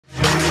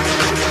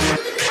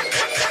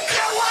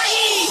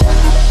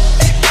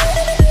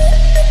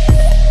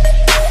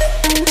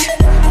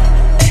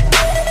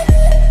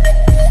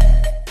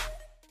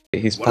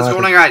he's What is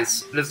going on,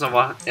 guys? It is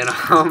Nova, and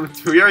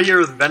we are here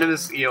with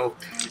Venomous Eel.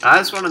 And I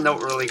just want to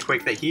note really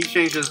quick that he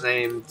changed his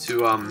name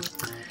to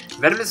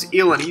Venomous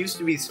Eel, and he used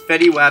to be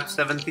Fetty Wap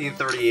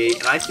 1738,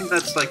 and I think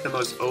that's like the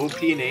most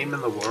OP name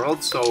in the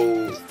world.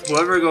 So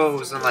whoever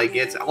goes and like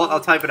gets, I'll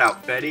type it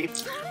out, Fetty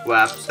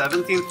Wap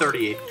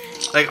 1738.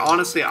 Like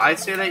honestly, I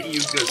say that you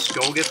just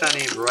go get that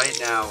name right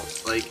now.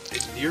 Like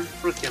your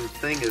freaking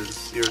thing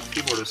is, your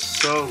keyboard is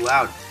so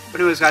loud. But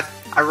anyways, guys,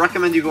 I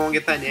recommend you go and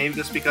get that name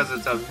just because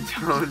it's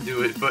don't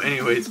do it. But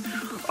anyways,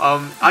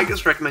 I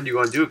just recommend you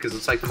go and do it because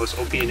it's like the most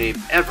OP name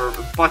ever.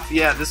 But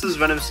yeah, this is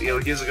Venomous Eel.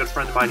 He's a good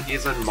friend of mine.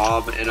 He's in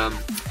Mob, and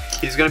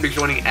he's gonna be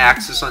joining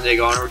Axis on Day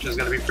Goner, which is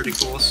gonna be pretty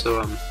cool.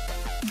 So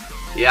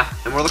yeah,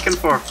 and we're looking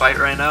for a fight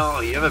right now.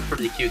 You have a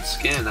pretty cute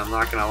skin. I'm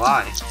not gonna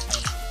lie.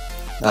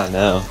 I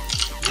know.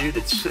 Dude,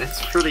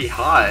 it's pretty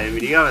hot. I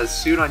mean, you got a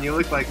suit on. You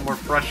look like more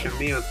fresh than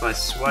me with my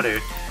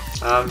sweater.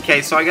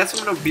 Okay, so I guess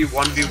I'm going to be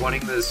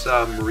 1v1ing this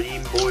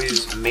Ream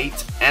Boys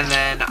mate, and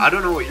then I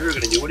don't know what you're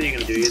going to do. What are you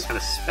going to do? You're just going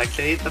to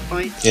spectate the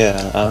fight?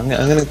 Yeah, I'm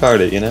going to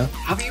guard it, you know?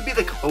 How about you be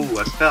the... Oh,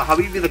 I fell. How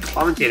about you be the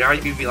commentator? How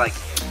about you be like,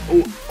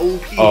 oh,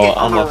 OP hit on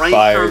I'm the right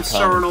fire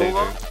from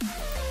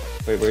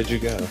SrNova? Wait, where'd you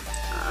go?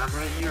 I'm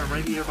right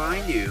here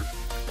behind you.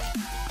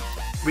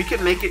 We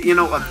could make it, you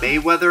know, a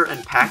Mayweather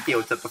and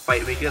Pacquiao type of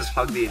fight. We could just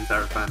hug the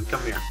entire time.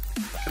 Come here.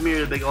 Come here,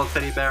 you big old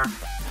teddy bear.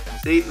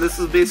 See, this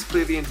is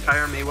basically the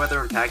entire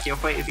Mayweather and Pacquiao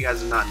fight, if you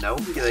guys did not know.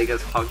 They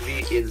just hug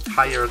me the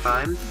entire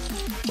time.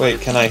 Wait,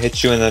 can I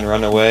hit you and then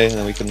run away, and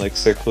then we can, like,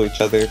 circle each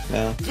other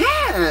now?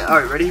 Yeah!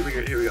 Alright, ready?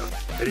 Here we go.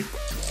 Ready?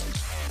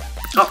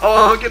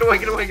 Oh, get away.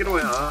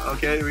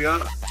 Okay, here we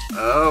go.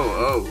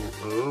 Oh.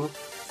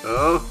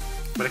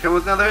 Gonna come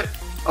with another hit?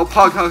 Oh,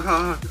 hug.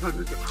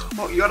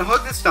 Oh, you gotta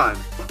hug this time.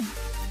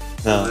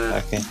 No, I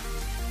can't.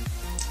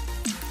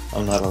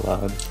 I'm not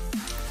allowed.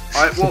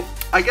 Alright, well,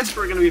 I guess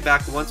we're gonna be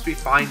back once we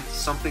find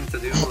something to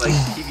do, like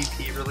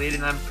PvP related,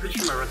 and I'm pretty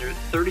sure my render,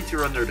 32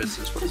 render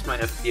distance. What is my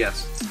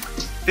FPS?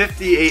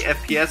 58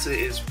 FPS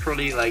is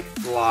pretty, like,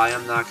 fly,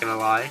 I'm not gonna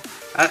lie.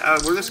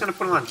 We're just gonna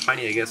put it on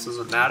tiny, I guess,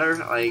 doesn't matter.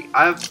 Like,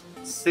 I have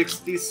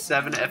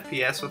 67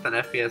 FPS with an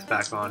FPS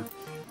back on.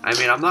 I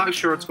mean, I'm not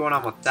sure what's going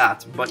on with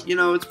that, but, you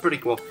know, it's pretty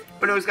cool.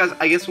 But anyways, guys,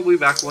 I guess we'll be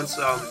back once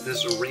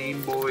this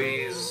Ream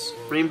Boys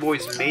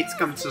mates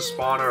come to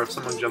spawn, or if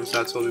someone jumps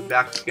out, so we'll be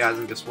back with you guys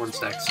in just one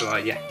sec. So,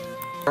 yeah.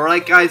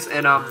 Alright, guys,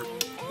 and,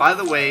 by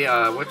the way,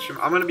 I'm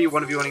gonna be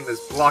one-v-1ing this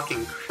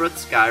blocking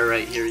crits guy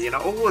right here, you know.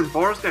 Oh, and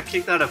Boris got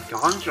kicked out of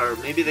Ganja, or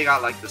maybe they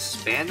got, like,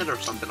 disbanded or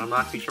something. I'm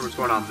not too sure what's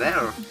going on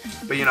there.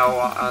 But, you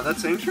know,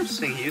 that's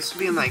interesting. He used to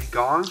be in, like,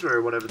 Ganja,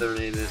 or whatever their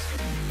name is.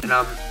 And,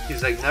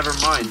 he's like, never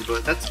mind,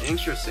 but that's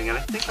interesting. And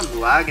I think I'm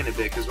lagging a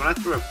bit, because when I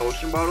threw a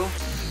potion bottle,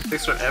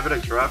 things are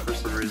evident draft for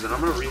some reason.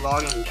 I'm gonna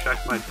relog and check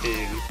my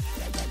ping,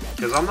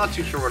 because I'm not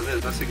too sure what it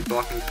is. Message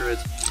blocking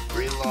crits,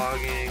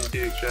 relogging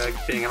to check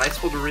ping, and I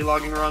spelled the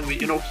relogging wrong, but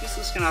you know, he's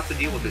just gonna have to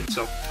deal with it.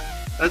 So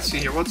let's see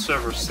here. What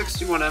server?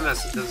 61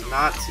 ms. It does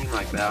not seem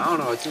like that. I don't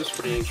know. It seems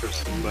pretty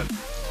interesting, but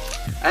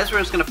as we're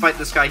just gonna fight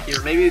this guy here,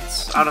 maybe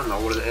it's, I don't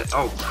know what it is.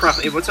 Oh crap!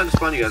 Hey, what side is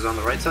spawn you guys on?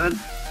 The right side?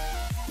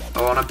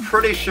 Oh, and I'm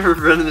pretty sure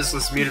Venomous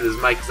just muted his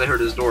mic because I heard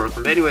his door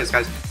open. But anyways,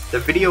 guys, the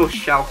video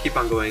shall keep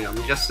on going.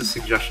 Just a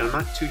suggestion. I'm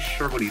not too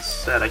sure what he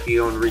said. I can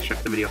go and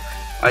recheck the video.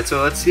 Alright,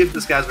 so let's see if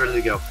this guy's ready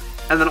to go.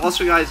 And then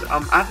also, guys,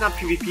 I've not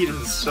PvP'd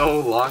in so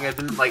long. I've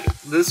been, like,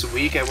 this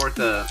week I worked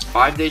a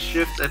 5-day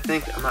shift, I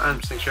think. I'm not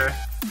 100% sure.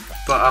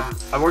 But,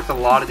 I worked a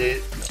lot of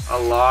days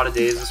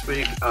this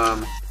week.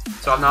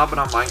 So I've not been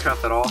on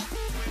Minecraft at all.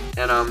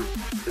 And,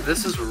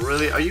 this is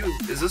really,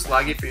 is this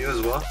laggy for you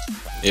as well?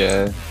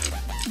 Yeah.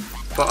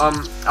 But,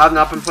 I've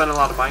not been playing a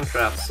lot of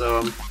Minecraft,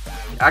 so,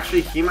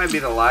 actually, he might be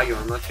the laggy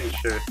one, I'm not too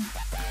sure.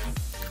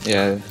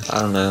 Yeah, I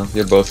don't know.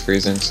 You're both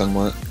freezing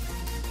somewhat.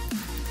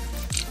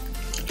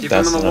 Keep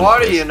him in the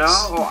water, you know?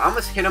 Oh, I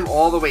almost hit him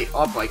all the way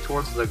up, like,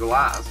 towards the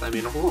glass. I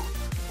mean, whew.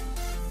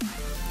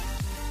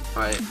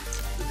 Alright.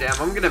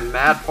 Damn, I'm getting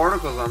mad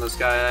particles on this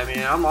guy. I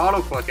mean, I'm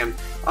auto-clicking.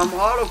 I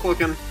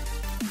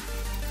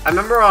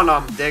remember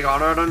on, Day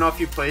Goner, I don't know if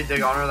you played Day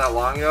Goner that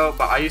long ago,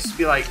 but I used to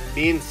be, like,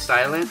 me and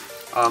Silent,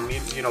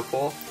 you know,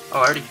 Pole. Oh,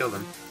 I already killed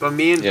him. But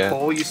me and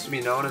Pole used to be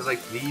known as,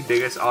 like, the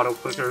biggest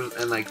auto-clickers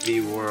in, like,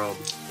 the world.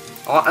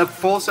 A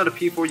full set of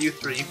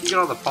P4U3. You can get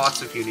all the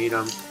pots if you need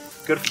them.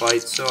 Good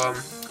fight. So,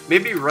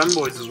 maybe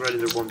Remboys is ready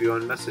to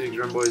 1v1. Message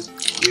Remboys,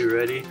 you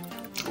ready?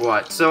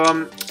 What? So,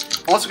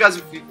 also guys,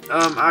 if you,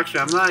 actually,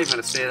 I'm not even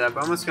gonna say that,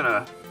 but I'm just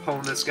gonna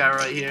hone this guy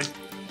right here.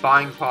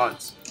 Buying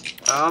pots.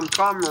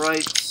 Come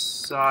right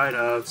side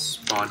of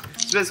spawn.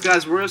 So basically,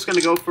 guys, we're just gonna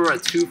go for a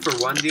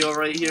 2-for-1 deal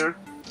right here.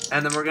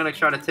 And then we're gonna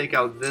try to take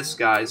out this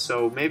guy.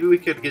 So maybe we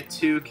could get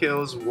 2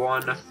 kills,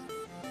 1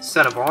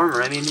 set of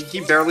armor. I mean, he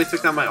barely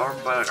took down my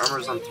armor. My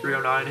armor's on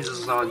 309, his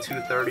is on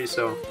 230,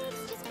 so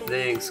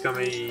thanks,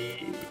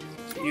 scummy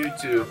you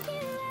two.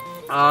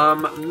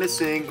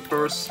 Missing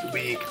first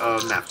week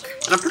of map.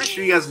 And I'm pretty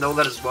sure you guys know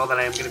that as well, that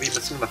I am going to be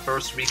missing the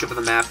first week of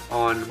the map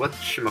on,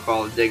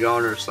 whatchamacallit, Dig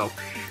Honor, so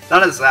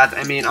that is that.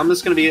 I mean, I'm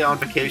just going to be on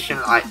vacation.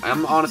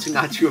 I'm honestly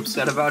not too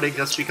upset about it,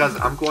 just because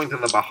I'm going to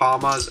the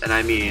Bahamas, and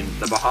I mean,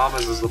 the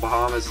Bahamas is the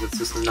Bahamas, it's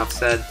just enough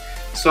said.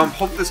 So I'm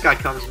hoping this guy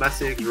comes.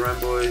 Message, Ren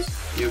boys,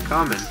 you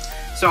coming.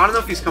 So I don't know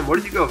if he's come. Where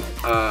did you go,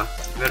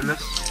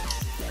 Venomous?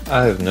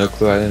 I have no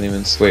clue. I didn't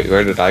even. Wait,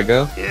 where did I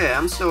go? Yeah,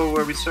 I'm still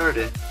where we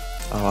started.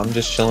 Oh, I'm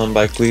just chilling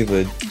by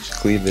cleavage.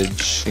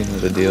 Cleavage, you know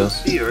the deal.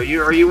 See, are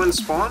you in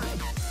spawn?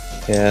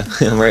 Yeah,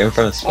 I'm right in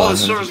front of spawn. Oh, the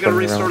server's gonna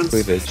restart in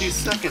cleavage. 60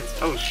 seconds.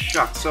 Oh,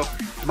 shucks. So,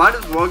 might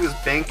as well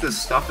just bank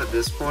this stuff at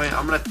this point.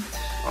 I'm gonna...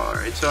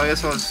 Alright, so I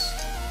guess I'll just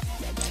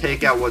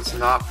take out what's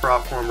not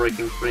prop form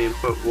breaking free and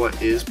put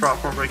what is prop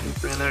form breaking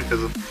free in there,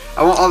 because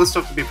I want all this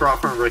stuff to be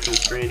prop form breaking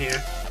free in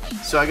here.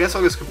 So I guess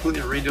I'll just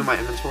completely redo my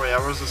inventory.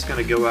 I was just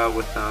gonna go out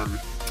with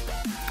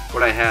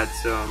what I had.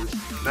 So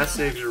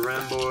message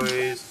Ren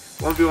boys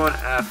 1v1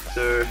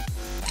 after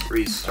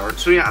restart.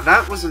 So yeah,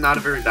 that was not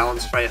a very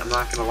balanced fight, I'm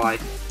not gonna lie.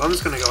 But I'm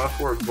just gonna go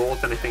F4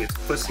 Volt, and I think it's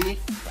pussy.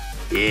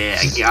 Yeah,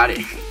 I got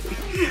it.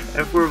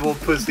 F4 Volt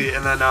pussy,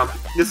 and then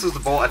this is the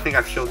Volt. I think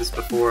I've showed this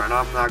before, and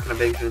I'm not gonna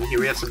bank it in here.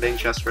 We have some bank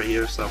chests right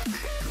here, so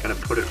I'm gonna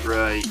put it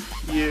right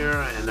here,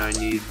 and I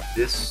need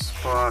this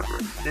spot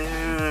right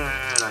there,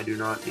 and I do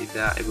not need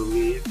that, I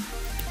believe.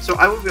 So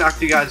I will be back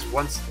to you guys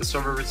once the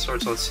server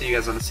restarts. I'll see you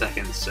guys in a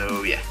second.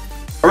 So yeah.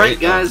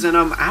 Alright guys, and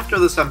after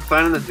this I'm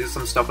planning to do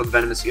some stuff with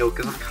Venomous Eel,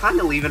 because I'm kind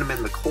of leaving him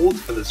in the cold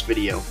for this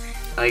video.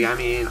 Like, I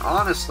mean,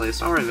 honestly,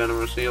 sorry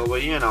Venomous Eel,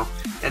 but you know.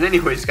 And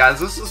anyways guys,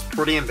 this is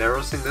pretty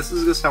embarrassing. This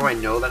is just how I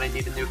know that I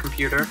need a new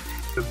computer.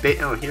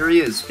 Oh, here he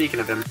is, speaking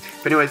of him.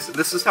 But anyways,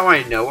 this is how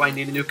I know I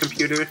need a new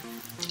computer.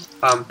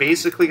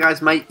 Basically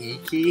guys, my E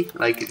key,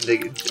 like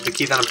the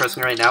key that I'm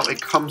pressing right now,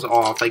 it comes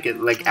off. Like, it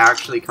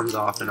actually comes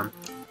off, and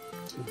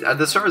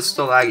the server's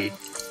still laggy.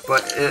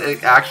 But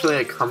it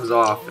actually comes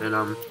off,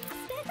 and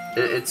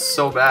it's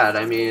so bad.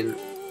 I mean,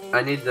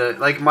 I need the,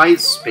 like, my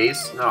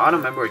space, no, I don't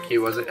remember what key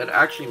was it. It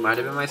actually might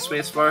have been my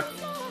space bar,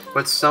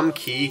 but some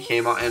key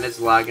came off, and it's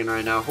lagging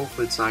right now.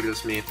 Hopefully it's not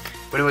just me.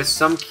 But anyways,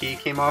 some key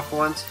came off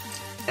once,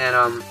 and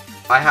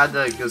I had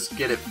to just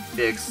get it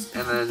fixed,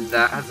 and then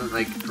that hasn't,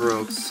 like,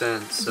 broke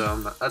since,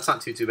 so that's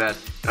not too bad.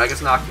 And I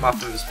just knocked him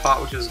off of his pot,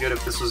 which is good.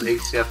 If this was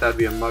HCF, that'd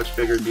be a much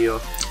bigger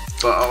deal.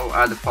 But oh,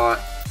 I had the pot.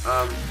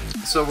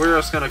 So we're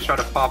just gonna try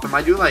to pop him.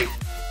 I do, like,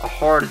 a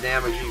hard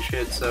damage each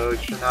hit, so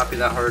it should not be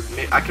that hard.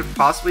 I could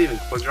possibly even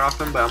quick drop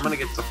him, but I'm gonna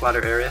get to the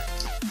flatter area.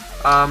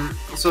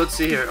 So let's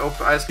see here. Oh,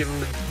 I just give him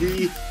the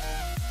D.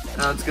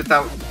 Let's get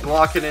that,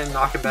 block it in,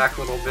 knock it back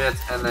a little bit,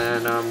 and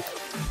then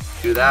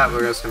do that.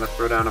 We're just gonna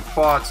throw down a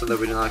pot so that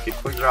we do not get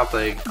quick dropped.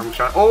 Like, I'm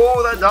trying.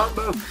 Oh, that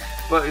downbow!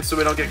 But so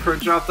we don't get quick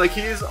dropped like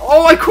he's.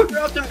 Oh, I quick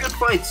dropped him. Good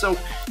fight. So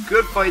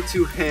good fight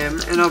to him.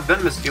 And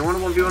Venomous, do you want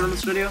to 1v1 in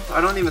this video? I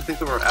don't even think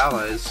that we're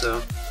allies.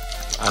 So.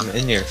 I'm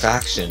in your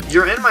faction.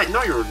 You're in my.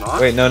 No, you're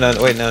not. Wait, no.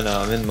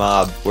 I'm in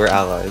mob. We're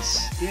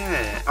allies.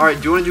 Yeah. All right.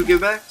 Do you want to do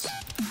givebacks?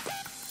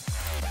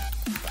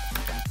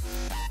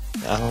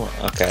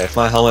 Okay, if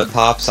my helmet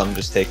pops, I'm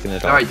just taking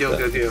it off. Alright, deal.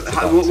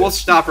 We'll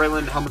stop right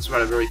when the helmet's about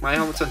to break. My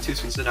helmet's on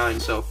 269,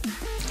 so...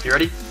 You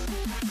ready?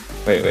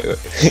 Wait.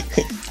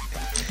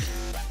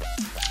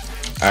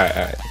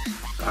 Alright.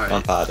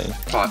 I'm potting.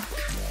 Pot.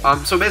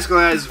 So basically,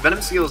 guys,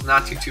 Venomous Eel is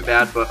not too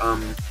bad, but,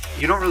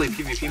 you don't really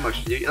PvP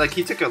much, do you? Like,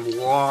 he took a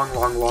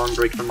long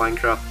break from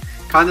Minecraft.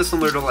 Kinda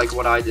similar to, like,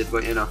 what I did,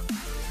 but, you know.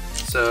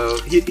 So,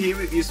 he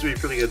used to be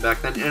pretty good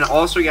back then. And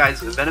also,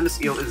 guys, Venomous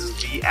Eel is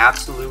the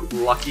absolute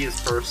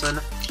luckiest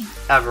person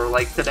ever.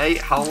 Like, today,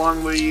 how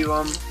long were you,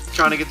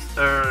 trying to get,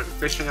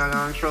 fishing on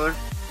a controller?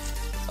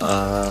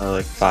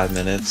 Like 5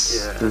 minutes.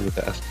 Yeah. Ooh,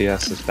 the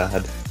FPS is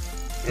bad.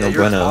 Yeah,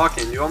 you're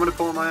talking. You want me to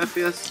pull up my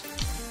FPS?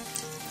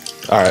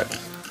 Alright,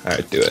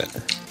 do it.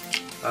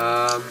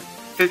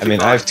 55. I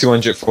mean, I have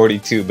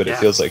 242, but it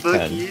feels like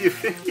 10. You.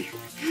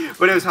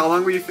 But anyways, how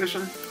long were you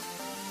fishing?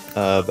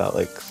 About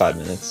like 5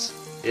 minutes.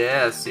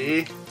 Yeah,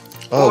 see?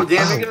 Oh,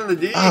 damn, you're getting the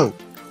D! Oh!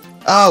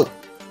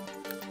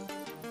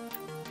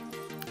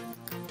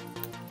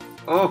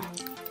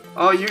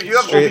 Oh, you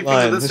have OP ping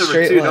to the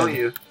server too, don't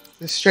you?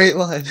 The straight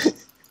line.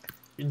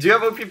 Do you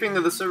have OP ping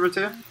to the server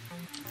too?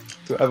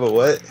 Do I have a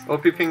what?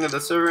 OP ping to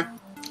the server?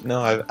 No,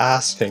 I have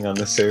ass ping on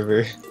the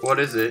server. What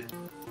is it?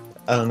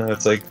 I don't know,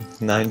 it's like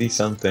 90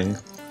 something.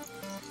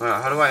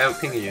 Wow, how do I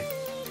outping you?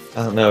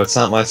 I don't know, it's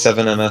not my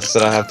 7MS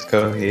that I have to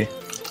Kohi.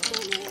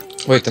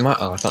 Wait,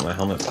 oh, I thought my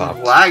helmet popped.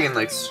 I'm lagging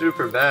like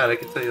super bad, I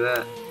can tell you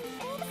that.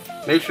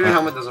 Make sure your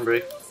helmet doesn't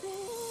break.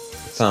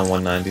 It's on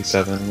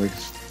 197.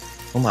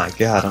 Oh my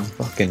god, I'm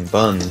fucking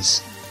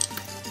buns.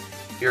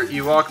 Your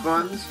Ewok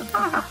buns?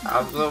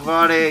 I'm so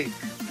funny.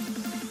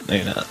 No,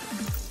 you're not.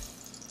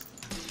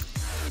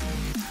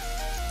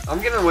 I'm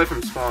getting away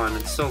from spawn,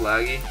 it's so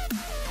laggy.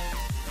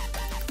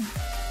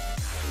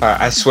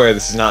 Alright, I swear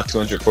this is not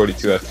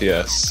 242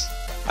 FPS.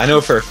 I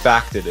know for a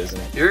fact it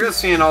isn't. You're just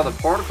seeing all the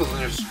particles in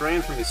your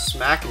screen from me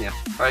smacking you.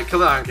 Alright, kill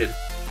that iron kid.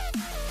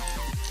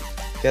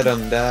 Get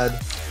him, Dad.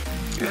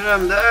 Get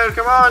him, dude!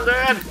 Come on,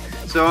 dude!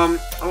 So,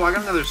 oh, I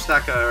got another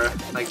stack of,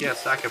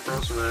 stack of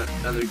pearls from that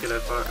other kid I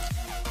fought.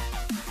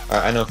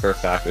 Alright, I know for a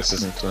fact this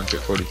isn't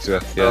 242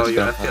 FPS, Oh,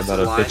 your don't FPS about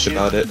a lying bitch to you?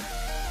 about it.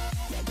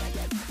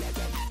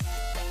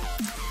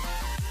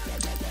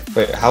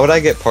 Wait, how would I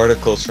get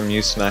particles from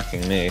you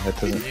smacking me? That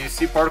doesn't... You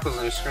see particles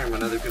on your screen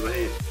when other people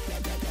hit.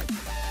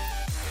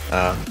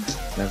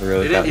 Never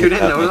really You got didn't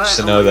that know much that?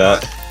 to Oh know my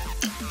that. God.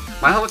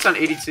 My helmet's on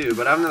 82,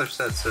 but I have another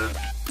set, so...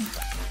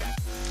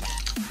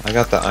 I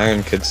got the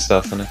Iron Kid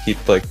stuff and I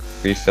keep, like,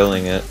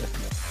 refilling it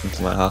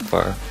into my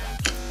hotbar.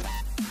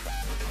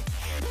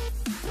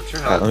 What's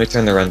your Alright, let me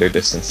turn the render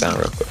distance down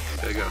real quick.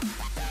 There you go.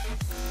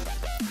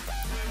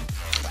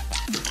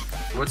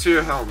 What's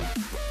your helm?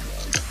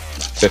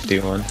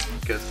 51.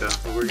 Okay, let's go.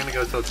 Well, we're gonna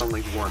go till it's on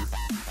like 1.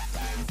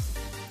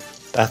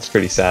 That's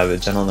pretty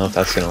savage. I don't know if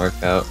that's gonna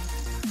work out.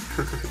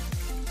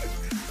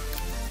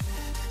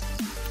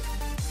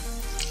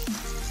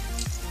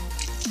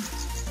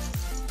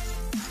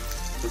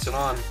 What's it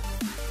on?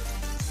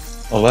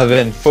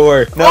 11,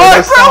 4. No, Oh, I no,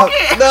 broke stop!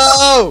 it!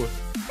 No!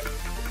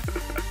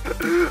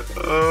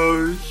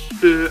 Oh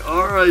shit,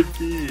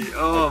 R.I.P.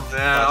 Oh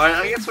man, alright,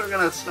 I guess we're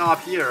gonna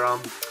stop here.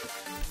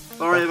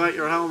 Sorry about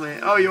your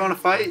helmet. Oh, you wanna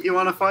fight? You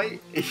wanna fight?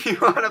 You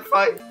wanna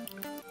fight?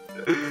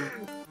 You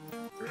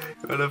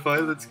wanna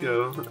fight? Let's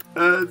go.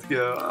 Let's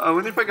go. I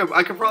wonder if I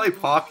could probably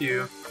pop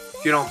you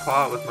if you don't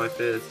pop with my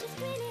fist.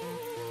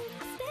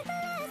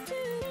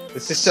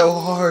 This is so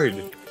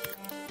hard.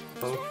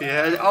 OP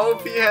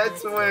head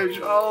switch.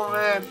 Oh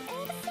man.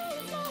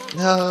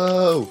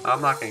 No!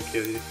 I'm not gonna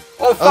kill you.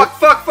 Oh fuck,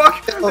 fuck,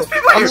 fuck! There's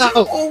people I'm here! out!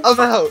 Oh, I'm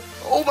fuck. out!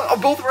 Oh,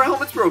 both of our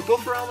helmets broke.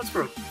 Both of our helmets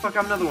broke. Fuck,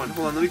 I'm another one.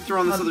 Hold on, let me throw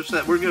on this other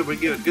set. We're good. We're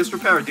good. Just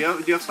repair. Do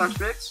you have stock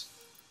fix?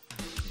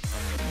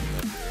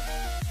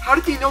 How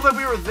did he know that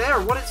we were there?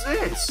 What is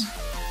this?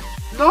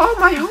 No,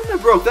 my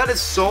helmet broke. That is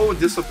so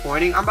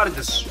disappointing. I'm about to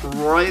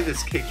destroy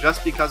this cake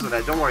just because of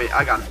that. Don't worry,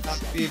 I got it.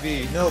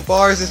 BB, no,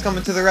 Bars is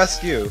coming to the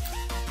rescue.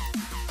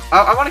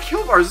 I want to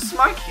kill Bars. This is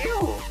my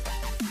kill.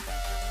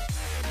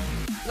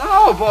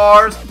 No,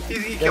 Bars.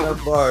 He killed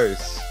him.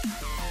 Bars.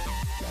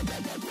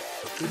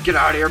 Get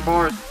out of here,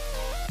 Bars.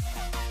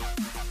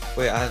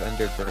 Wait, I have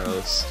Ender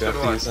Pearls. Do I So have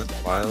do to I. use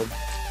something wild?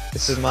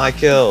 This is my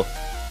kill.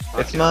 My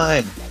It's kill.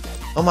 mine.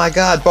 Oh my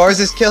god, Bars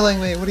is killing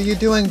me. What are you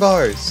doing,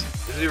 Bars?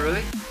 Is he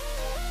really?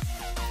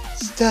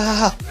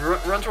 Stop!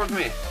 Run towards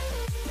me.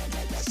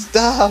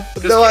 Stop!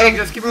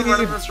 Just keep on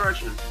running in this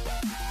direction.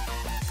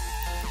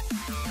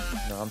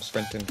 No, I'm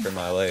sprinting for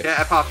my life. Yeah,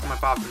 I popped him.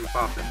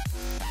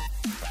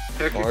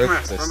 Here, come here.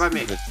 Run by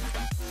me.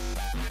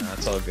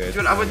 That's all good.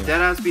 Dude, I would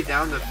deadass be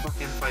down to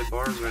fucking fight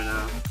Bars right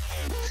now.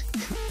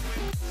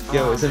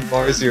 Yo, Oh, isn't man.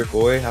 Bars your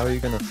boy? How are you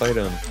gonna fight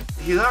him?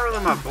 He's not really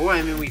my boy.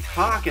 I mean, we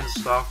talk and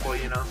stuff,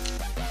 but you know.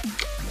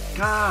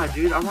 God,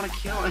 dude, I want to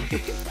kill him.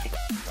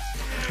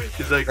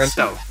 He's like,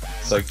 so.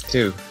 It's like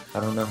 2. I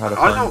don't know how to I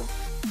find don't know.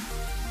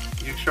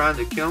 You trying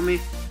to kill me?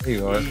 There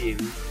you are.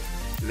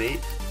 Mate.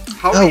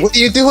 How No, what are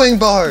you doing,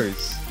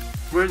 Bars?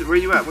 Where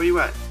you at? Where you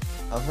at?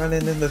 I'm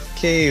running in the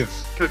cave.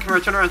 Come here,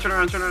 turn around.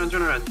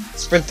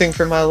 Sprinting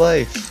for my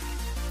life.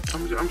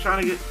 I'm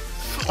trying to get...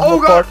 I'm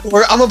Oh a god!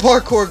 I'm a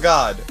parkour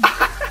god.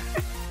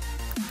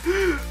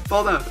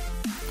 Fall down.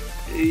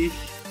 He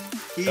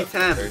That's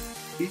tem. weird.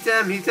 He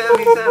tem.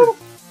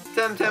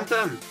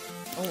 Tem.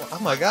 Oh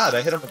my god,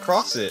 I hit him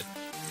across it.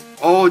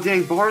 Oh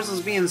dang, Bars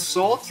is being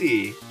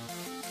salty.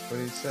 What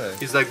did he say?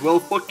 He's like, well,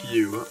 fuck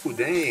you. Oh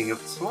dang,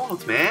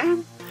 salt,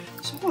 man.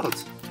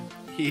 Salt.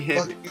 He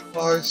hit me. Fuck you,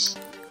 Bars.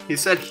 He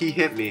said he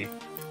hit me.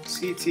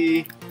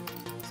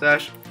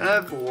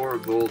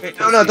 CT/F4 gold. Wait,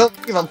 no,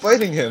 don't leave, I'm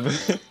fighting him.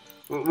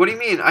 What do you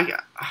mean?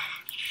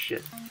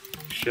 Shit.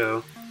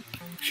 Show.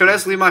 Should I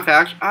just leave my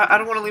faction? I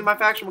don't want to leave my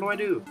faction. What do I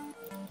do?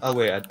 Oh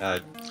wait, I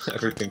died.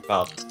 Everything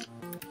popped.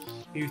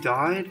 You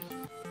died?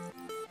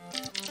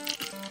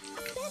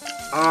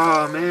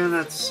 Oh man,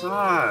 that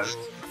sucks.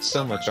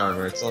 So much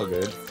armor, it's all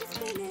good.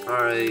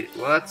 Alright,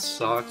 well that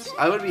sucks.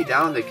 I would be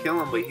down to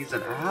kill him, but he's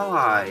an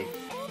ally.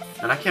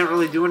 And I can't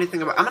really do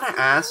anything about... I'm gonna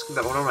ask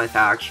the owner of my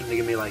faction to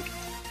give me, like,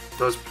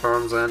 those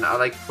perms, and I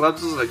like,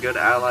 Plebs is a good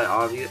ally,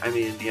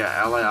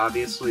 ally,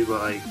 obviously, but,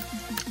 like,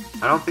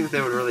 I don't think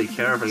they would really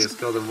care if I just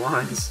killed him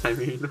once. I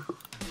mean,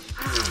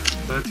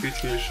 not too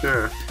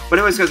sure. But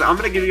anyways, guys, I'm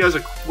gonna give you guys a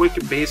quick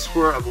base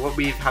score of what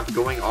we have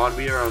going on.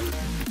 We are,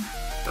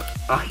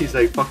 he's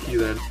like, fuck you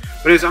then.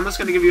 But anyways, I'm just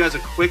gonna give you guys a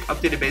quick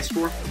updated base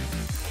score.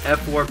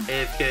 F4,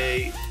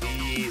 AFK,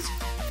 D's.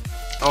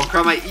 Oh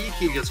crap, my E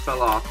key just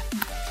fell off.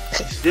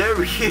 There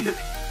we go.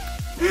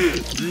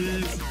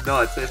 These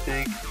nuts, I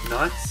think.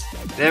 Nuts?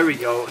 There we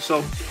go.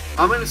 So,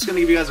 I'm just gonna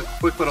give you guys a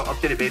quick little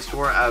updated base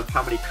tour of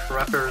how many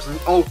creepers and...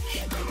 Oh!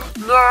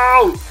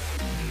 No!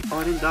 Oh,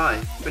 I didn't die.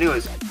 But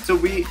anyways, so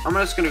I'm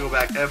just gonna go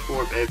back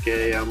F4,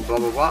 AFK, blah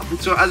blah blah.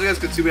 So, as you guys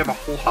can see, we have a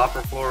whole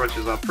hopper floor, which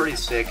is pretty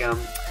sick.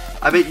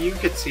 I bet you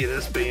could see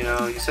this, but you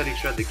know, you said you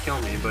tried to kill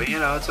me, but you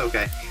know, it's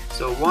okay.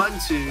 So 1,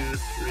 2,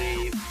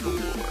 3, 4,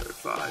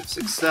 5,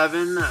 6,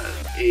 7,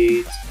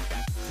 8,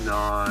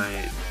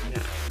 9,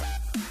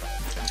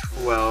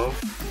 12,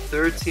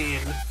 13,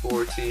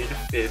 14,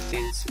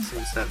 15,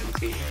 16,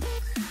 17,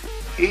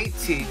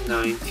 18,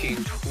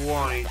 19,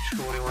 20,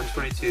 21,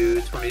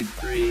 22,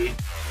 23,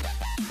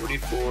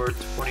 24,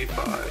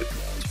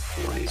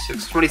 25,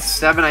 26,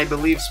 27, I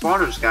believe,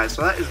 spawners, guys.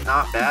 So that is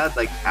not bad,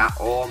 like, at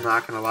all. I'm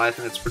not gonna lie, I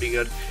think that's pretty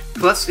good.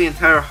 Plus, the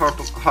entire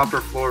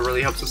hopper floor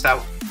really helps us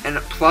out. And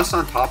plus,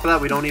 on top of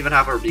that, we don't even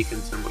have our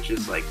beacons in, which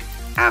is, like,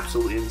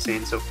 absolutely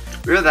insane. So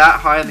we're that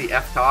high on the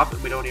F-top,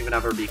 and we don't even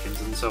have our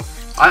beacons in. So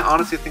I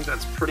honestly think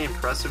that's pretty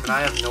impressive, and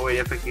I have no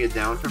idea if I can get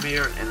down from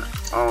here. And,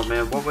 oh,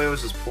 man, what way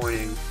was this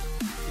pointing?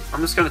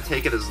 I'm just going to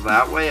take it as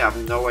that way. I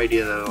have no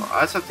idea, though.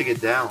 I just have to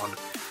get down.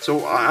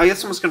 So I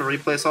guess I'm just going to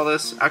replace all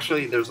this.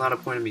 Actually, there's not a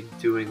point in me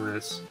doing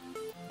this.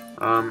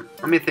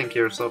 Let me think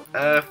here. So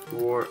F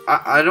warp.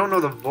 I don't know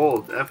the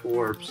volt. F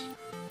warps.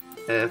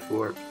 F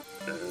warp.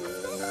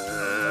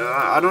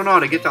 I don't know how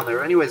to get down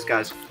there. Anyways,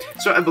 guys.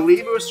 So I believe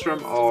it was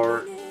from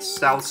our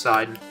south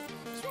side.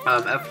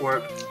 F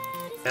warp.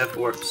 F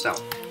warp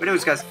south. But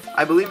anyways, guys,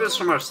 I believe it was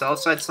from our south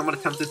side. Someone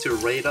attempted to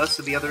raid us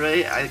the other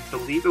day. I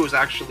believe it was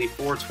actually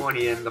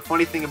 420. And the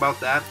funny thing about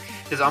that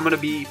is I'm going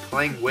to be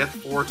playing with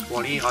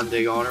 420 on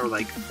Dig Honor.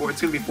 Like, it's going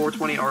to be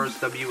 420,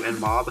 RSW, and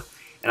Mob.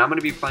 And I'm going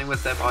to be playing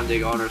with them on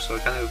Dig Honor. So I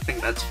kind of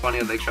think that's funny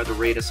that they tried to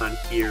raid us on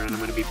here. And I'm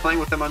going to be playing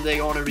with them on Dig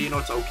Honor, but you know,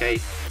 it's okay.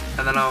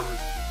 And then,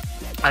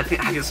 I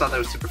just thought that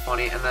was super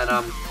funny. And then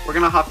we're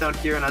gonna hop down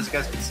here, and as you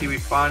guys can see, we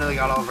finally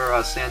got all of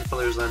our sand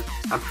pillars in.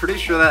 I'm pretty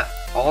sure that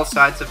all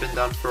sides have been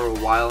done for a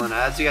while, and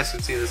as you guys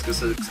can see, this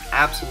looks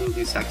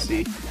absolutely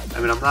sexy. I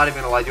mean, I'm not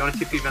even gonna lie. Do you want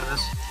to TP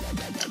Venomous?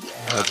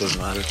 That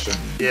doesn't matter, sure.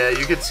 Yeah,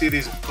 you can see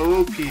these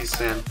OP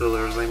sand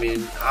pillars. I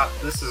mean,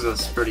 this is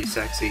just pretty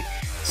sexy.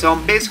 So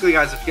basically,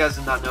 guys, if you guys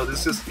did not know,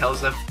 this just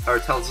tells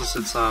us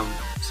if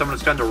someone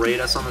is trying to raid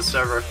us on the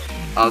server,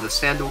 the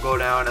stand will go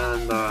down,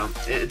 and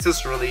it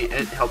just really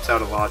helps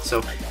out a lot.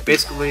 So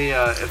basically,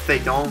 if they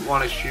don't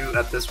want to shoot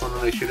at this one,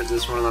 then they shoot at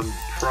this one, and then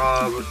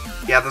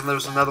then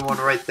there's another one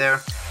right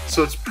there.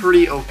 So it's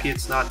pretty OP.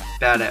 It's not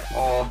bad at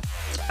all.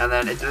 And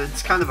then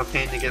it's kind of a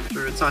pain to get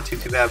through. It's not too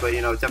bad, but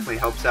you know, it definitely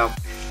helps out.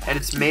 And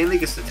it's mainly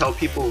just to tell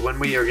people when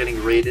we are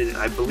getting raided.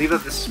 I believe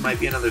that this might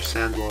be another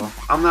sand wall.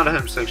 I'm not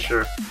 100%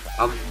 sure.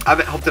 I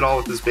haven't helped at all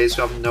with this base,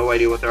 so I have no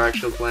idea what they're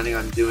actually planning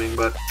on doing.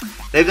 But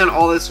they've done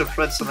all this, so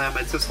credits to them.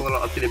 It's just a little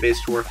updated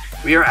base tour.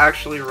 We are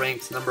actually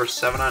ranked number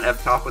 7 on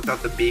F-top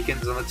without the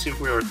beacons, and let's see if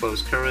we are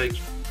close.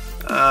 Courage.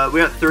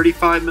 We're at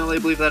 35 mil, I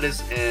believe that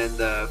is, and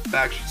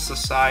Faction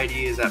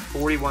Society is at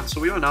 41, so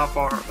we are not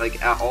far,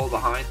 like, at all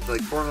behind.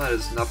 Like, Formula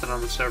is nothing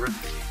on the server,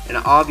 and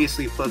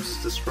obviously Plebs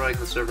is destroying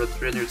the server.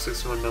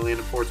 361 million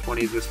and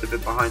 420 is just a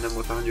bit behind them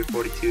with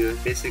 142,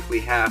 basically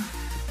half.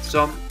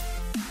 So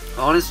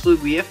honestly,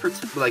 we have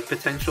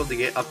potential to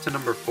get up to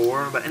number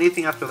 4, but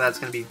anything after that's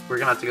we're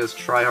gonna have to go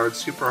try hard,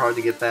 super hard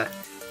to get that.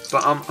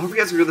 But hope you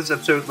guys enjoyed this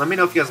episode. Let me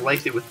know if you guys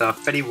liked it with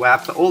Fetty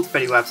Wap, the old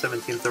Fetty Wap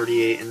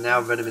 1738, and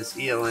now Venomous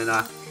Eel,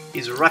 and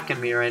he's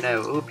wrecking me right now.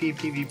 OP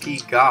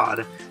PvP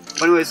God.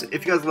 But anyways,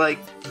 if you guys like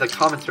the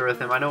commenter with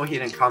him, I know he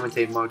didn't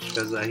commentate much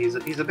because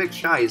he's a bit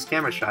shy. He's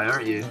camera shy,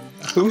 aren't you?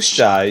 Who's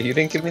shy? You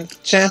didn't give me the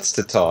chance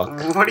to talk.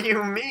 What do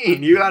you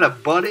mean? You gotta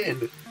butt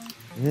in.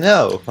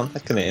 No, I'm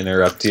not gonna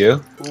interrupt you.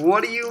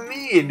 What do you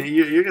mean?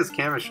 You're just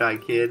camera shy,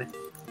 kid.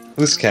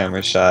 Who's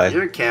camera shy?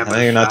 You're camera shy. I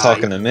know you're not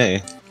talking to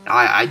me.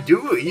 I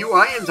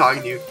am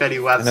talking to you,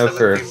 Fetty Wap 1738. I know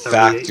for a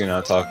fact you're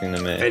not talking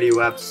to me. Fetty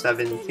Wap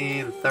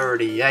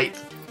 1738.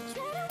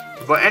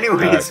 But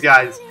anyways,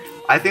 guys,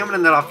 I think I'm gonna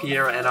end off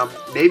here, and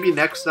maybe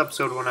next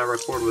episode when I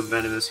record with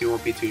Venomous, he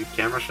won't be too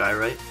camera shy,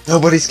 right?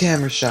 Nobody's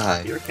camera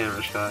shy. You're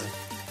camera shy.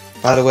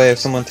 By the way, if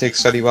someone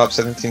takes Fetty Wap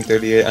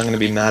 1738, I'm gonna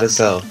be mad as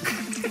hell.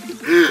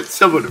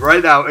 Someone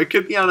right now, it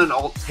could be on an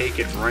alt take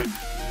it, right?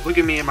 Look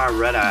at me in my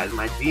red eyes,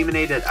 my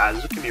demonated eyes.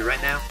 Look at me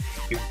right now.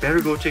 You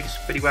better go check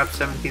Fetty Wap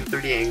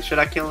 1738. And should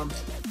I kill him?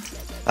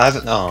 I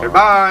haven't. No. Okay,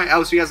 bye.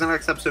 I'll see you guys in the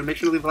next episode. Make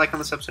sure to leave a like on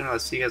this episode, and I'll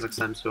see you guys next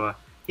time. So,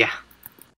 yeah.